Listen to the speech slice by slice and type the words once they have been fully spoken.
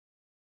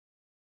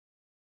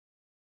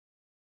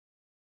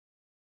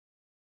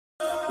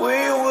We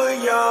were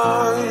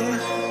young,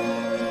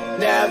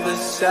 never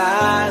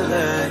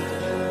silent.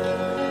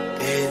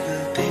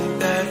 Didn't think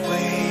that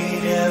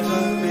we'd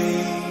ever be.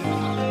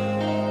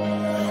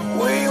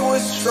 We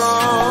were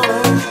strong,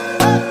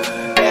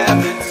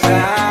 never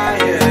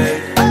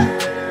tired.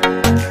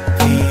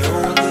 The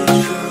only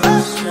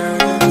true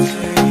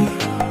certainty.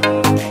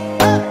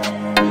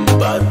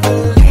 But the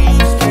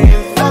leaves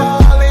came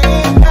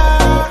falling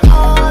down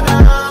on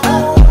our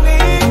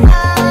only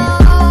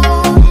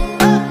ground.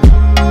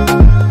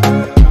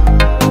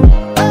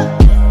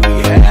 We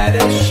had a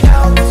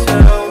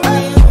shelter, we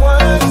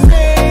were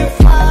safe,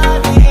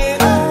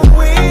 fighting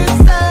we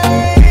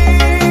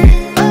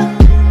stayed.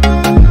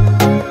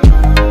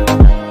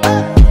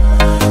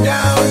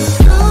 Now it's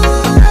too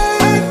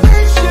late, we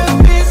should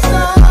be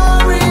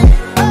sorry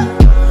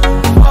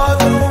for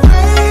the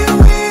way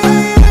we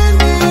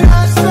ended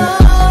our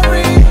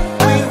story.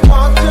 We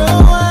walked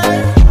away,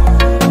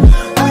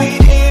 we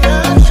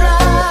didn't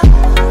try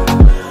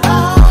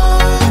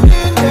hard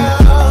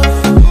enough,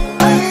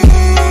 we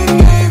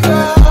gave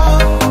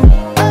up.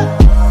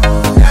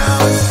 Now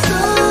it's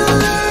too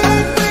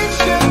late, we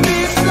should be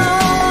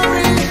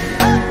sorry,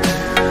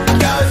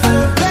 'cause the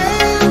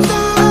pain's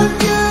on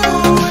you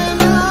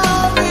and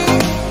on me.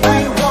 We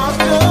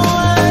walked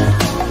away,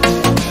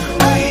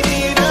 we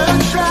didn't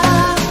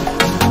try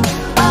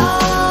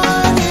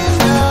hard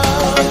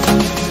enough,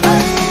 we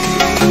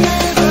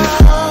gave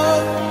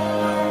up.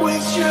 We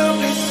should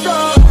be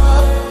sorry.